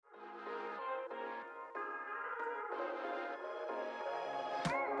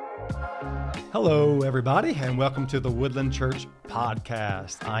Hello, everybody, and welcome to the Woodland Church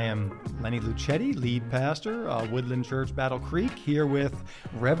podcast. I am Lenny Luchetti, lead pastor, Woodland Church, Battle Creek, here with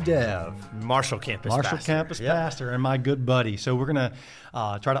Rev Dev, Marshall Campus pastor, and my good buddy. So we're going to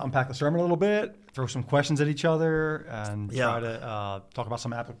try to unpack the sermon a little bit, throw some questions at each other, and try to talk about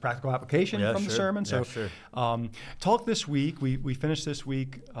some practical application from the sermon. So talk this week, we finished this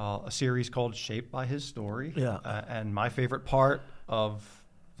week a series called Shaped by His Story. And my favorite part of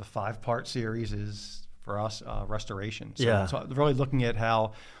the 5-part series is, for us, restoration. So really looking at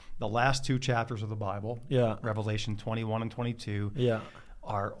how the last 2 chapters of the Bible, Revelation 21 and 22,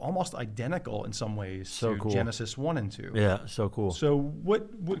 are almost identical in some ways to Genesis 1 and 2. Yeah, so cool. So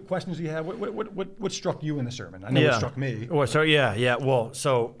what questions do you have? What struck you in the sermon? I know what struck me. Well,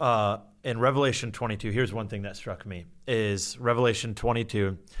 so in Revelation 22, here's one thing that struck me, is Revelation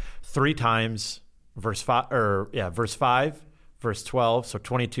 22, 3 times, verse 5, verse 12, so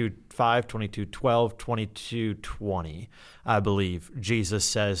 22:5, 22:12, 22:20, I believe, Jesus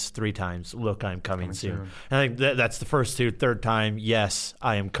says 3 times, look, I'm coming soon. And I think that's the first 2. Third time, yes,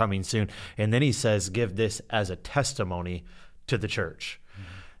 I am coming soon. And then he says, give this as a testimony to the church.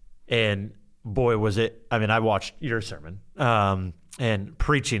 Mm-hmm. And boy, was it, I watched your sermon and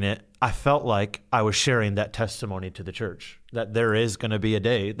preaching it, I felt like I was sharing that testimony to the church, that there is going to be a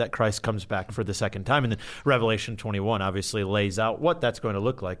day that Christ comes back for the second time. And then Revelation 21 obviously lays out what that's going to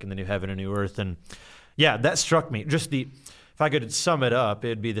look like in the new heaven and new earth. And that struck me. If I could sum it up,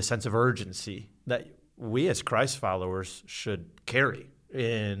 it'd be the sense of urgency that we as Christ followers should carry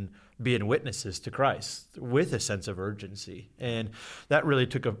in being witnesses to Christ with a sense of urgency. And that really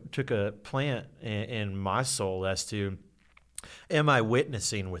took a plant in my soul as to, am I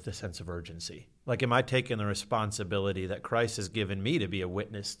witnessing with a sense of urgency? Like, am I taking the responsibility that Christ has given me to be a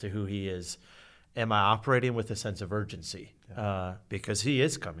witness to who he is? Am I operating with a sense of urgency? Because he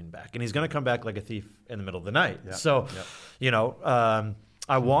is coming back, and he's going to come back like a thief in the middle of the night.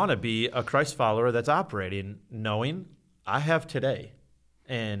 I want to be a Christ follower that's operating knowing I have today,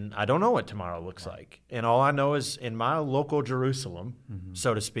 and I don't know what tomorrow looks like. And all I know is in my local Jerusalem,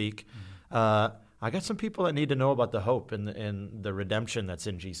 so to speak, I got some people that need to know about the hope and the redemption that's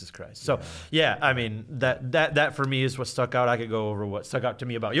in Jesus Christ. So, that for me is what stuck out. I could go over what stuck out to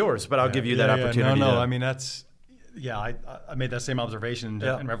me about yours, but I'll give you that opportunity. I made that same observation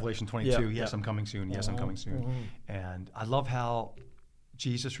in Revelation 22. Yes, I'm coming soon. Yes, I'm coming soon. And I love how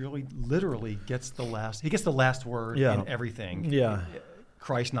Jesus really literally gets the last word in everything. Yeah.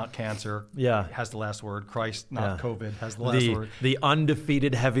 Christ, not cancer, has the last word. Christ, not COVID, has the last word. The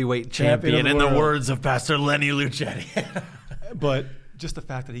undefeated heavyweight champion in the words of Pastor Lenny Luchetti. But just the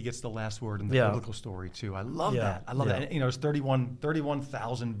fact that he gets the last word in the biblical story, too. I love that. I love that. And, there's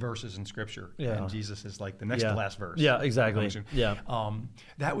 31,000 verses in Scripture, and Jesus is like the next to last verse. Yeah, exactly.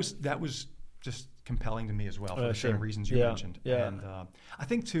 That was just compelling to me as well for the same reasons you mentioned. And I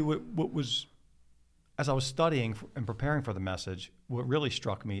think, too, what was, as I was studying and preparing for the message, what really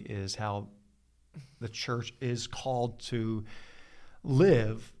struck me is how the church is called to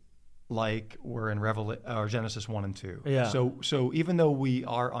live like we're in Genesis 1 and 2. Yeah. So even though we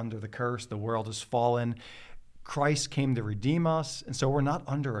are under the curse, the world has fallen, Christ came to redeem us, and so we're not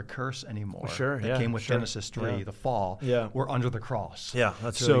under a curse anymore. That came with Genesis 3, the fall. Yeah. We're under the cross. Yeah,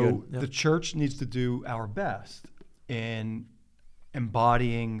 that's really good. So the church needs to do our best in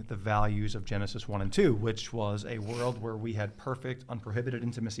embodying the values of Genesis 1 and 2, which was a world where we had perfect, unprohibited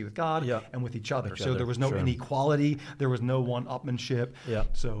intimacy with God and with each other. So there was no inequality. There was no one-upmanship.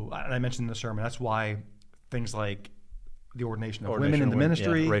 So, and I mentioned in the sermon, that's why things like the ordination of women in the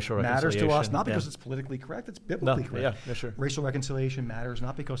ministry matters to us, not because it's politically correct, it's biblically correct. Racial reconciliation matters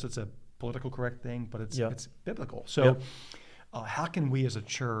not because it's a political correct thing, but it's biblical. So how can we as a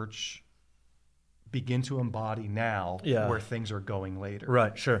church begin to embody now where things are going later?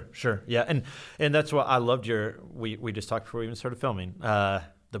 Right, sure. Yeah, and that's what I loved we just talked before we even started filming,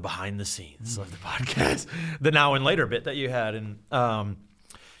 the behind the scenes of the podcast, the now and later bit that you had. And,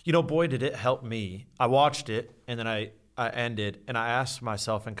 boy, did it help me. I watched it, and then I ended, and I asked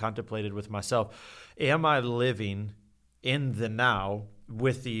myself and contemplated with myself, am I living in the now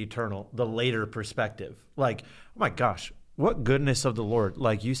with the eternal, the later perspective? Like, oh my gosh, what goodness of the Lord,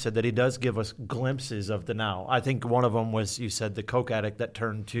 like you said, that he does give us glimpses of the now. I think one of them was, you said, the coke addict that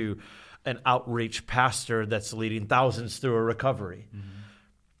turned to an outreach pastor that's leading thousands through a recovery. Mm-hmm.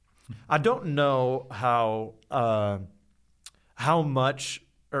 I don't know how much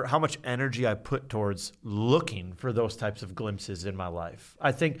energy I put towards looking for those types of glimpses in my life.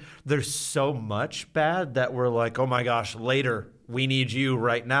 I think there's so much bad that we're like, oh my gosh, later, we need you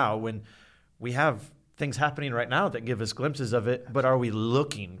right now, when we have things happening right now that give us glimpses of it, but are we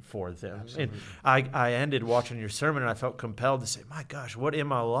looking for them? Absolutely. And I ended watching your sermon, and I felt compelled to say, my gosh, what in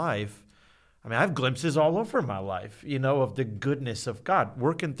my life? I mean, I have glimpses all over my life, of the goodness of God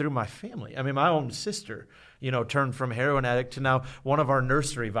working through my family. I mean, my own sister, turned from heroin addict to now one of our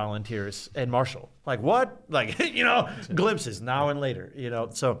nursery volunteers in Marshall. Like, what? Like, glimpses now and later,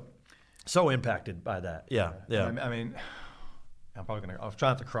 so impacted by that. Yeah. I mean, I'm probably I'll try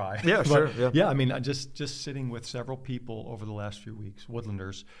not to cry. Yeah, sure. Yeah, I mean, just sitting with several people over the last few weeks,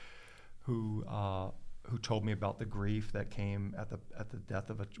 Woodlanders, who told me about the grief that came at the death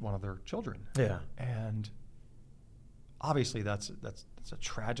of one of their children. Yeah. And obviously that's a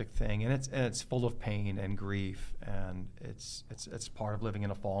tragic thing, and it's full of pain and grief, and it's part of living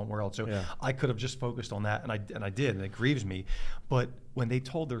in a fallen world. So I could have just focused on that, and I did, and it grieves me. But when they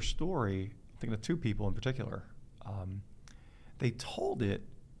told their story, I'm thinking of two people in particular, they told it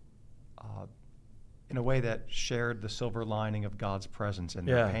in a way that shared the silver lining of God's presence in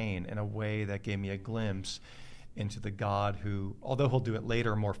their pain, in a way that gave me a glimpse into the God who, although he'll do it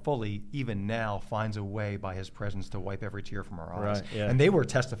later more fully, even now finds a way by his presence to wipe every tear from our eyes. Right, yeah. And they were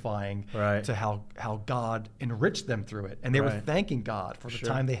testifying to how God enriched them through it. And they were thanking God for the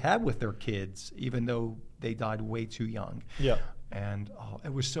time they had with their kids, even though they died way too young. Yeah. And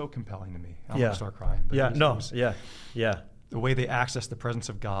it was so compelling to me. I'm going to start crying. But the way they access the presence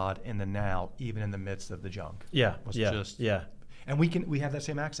of God in the now, even in the midst of the junk. And we have that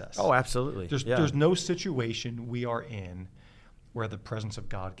same access. Oh, absolutely. There's no situation we are in where the presence of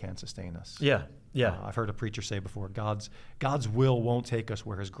God can't sustain us. I've heard a preacher say before, God's will won't take us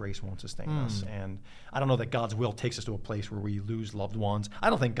where his grace won't sustain us. And I don't know that God's will takes us to a place where we lose loved ones. I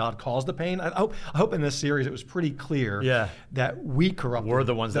don't think God caused the pain. I hope in this series it was pretty clear that we corrupted We're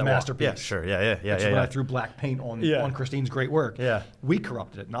the ones that masterpiece. Yeah, sure. That's when I threw black paint on Christine's great work. We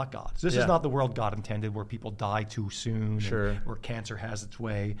corrupted it, not God. So this is not the world God intended, where people die too soon, or cancer has its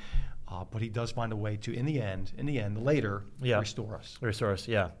way. But he does find a way to, in the end, later, restore us.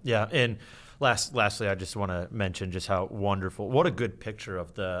 And lastly, I just want to mention just how wonderful, what a good picture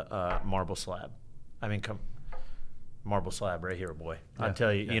of the marble slab. I mean, marble slab right here, boy. I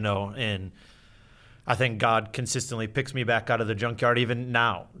tell you, and I think God consistently picks me back out of the junkyard even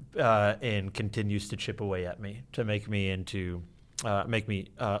now, and continues to chip away at me to make me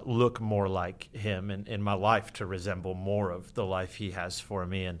look more like him, and in my life to resemble more of the life he has for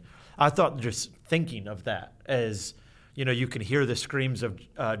me. And I thought, just thinking of that as, you can hear the screams of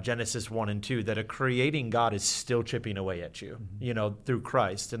Genesis 1 and 2, that a creating God is still chipping away at you, through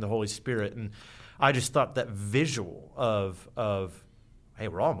Christ and the Holy Spirit. And I just thought that visual of hey,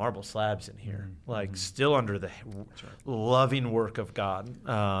 we're all marble slabs in here, still under the loving work of God.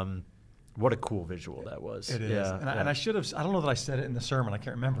 What a cool visual that was. It is. And I should have, I don't know that I said it in the sermon, I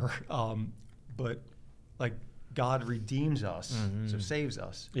can't remember, but God redeems us, so saves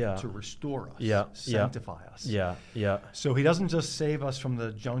us, to restore us, sanctify us. So he doesn't just save us from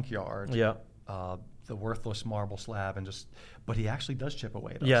the junkyard, the worthless marble slab, but he actually does chip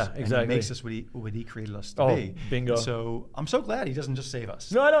away at us. Yeah, exactly. And he makes us what he created us to be. Bingo. So I'm so glad he doesn't just save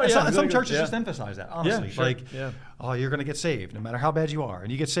us. No, I know. Some churches just emphasize that, honestly. Sure. Oh, you're going to get saved no matter how bad you are.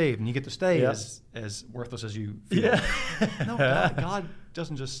 And you get saved and you get to stay as worthless as you feel. No, God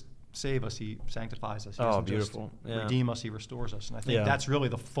doesn't just save us, he sanctifies us. He doesn't just redeem us, he restores us. And I think that's really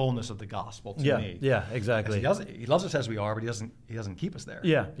the fullness of the gospel to me. Yeah, exactly. He loves us as we are, but he doesn't keep us there.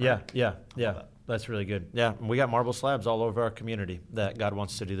 Yeah. That's really good. Yeah, we got marble slabs all over our community that God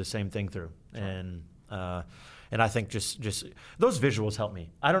wants to do the same thing through. And I think just those visuals help me.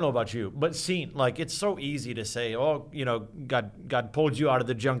 I don't know about you, but seeing, it's so easy to say, God pulled you out of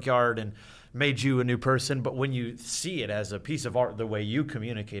the junkyard and made you a new person. But when you see it as a piece of art, the way you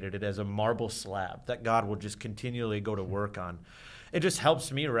communicated it as a marble slab that God will just continually go to work on, it just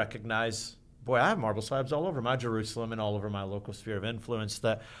helps me recognize, boy, I have marble slabs all over my Jerusalem and all over my local sphere of influence,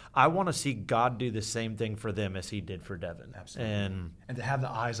 that I want to see God do the same thing for them as he did for Devon. Absolutely. And to have the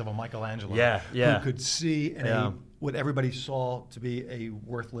eyes of a Michelangelo who could see what everybody saw to be a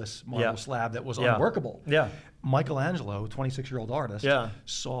worthless marble slab that was unworkable. Michelangelo, 26-year-old artist,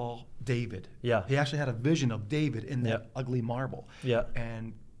 saw David. He actually had a vision of David in that ugly marble.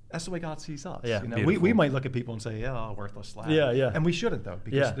 And that's the way God sees us. We might look at people and say, worthless slab. And we shouldn't, though,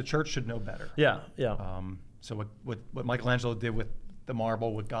 because the church should know better. So what Michelangelo did with the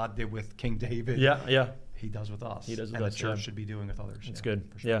marble, what God did with King David, he does with us. And the church should be doing with others. It's good.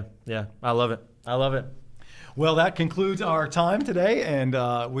 Sure. Yeah. I love it. Well, that concludes our time today,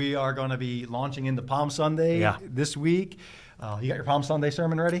 and we are going to be launching into Palm Sunday this week. You got your Palm Sunday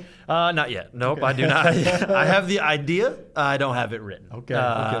sermon ready? Not yet. Nope, okay. I do not. I have the idea. I don't have it written.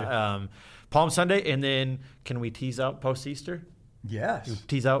 Okay. Palm Sunday, and then can we tease out post-Easter? Yes.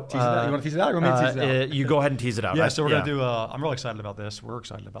 Tease out. You want to tease it out, or you want me to tease it out? You go ahead and tease it out. Yeah. So we're gonna do. I'm really excited about this. We're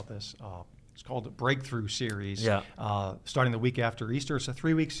excited about this. It's called the Breakthrough Series. Yeah. Starting the week after Easter. It's a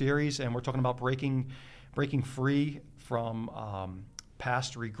 3-week series, and we're talking about breaking free from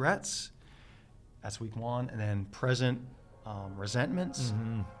past regrets. That's week 1, and then present resentments,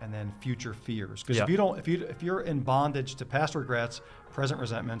 and then future fears. Because if you're in bondage to past regrets, present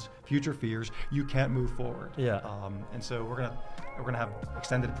resentments, future fears, you can't move forward. Yeah. And so we're gonna have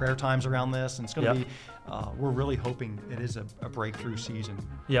extended prayer times around this, and it's gonna be. We're really hoping it is a breakthrough season.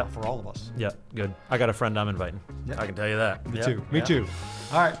 For all of us. Yeah. Good. I got a friend I'm inviting. I can tell you that. Me too.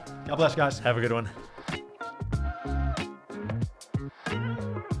 All right. God bless, guys. Have a good one.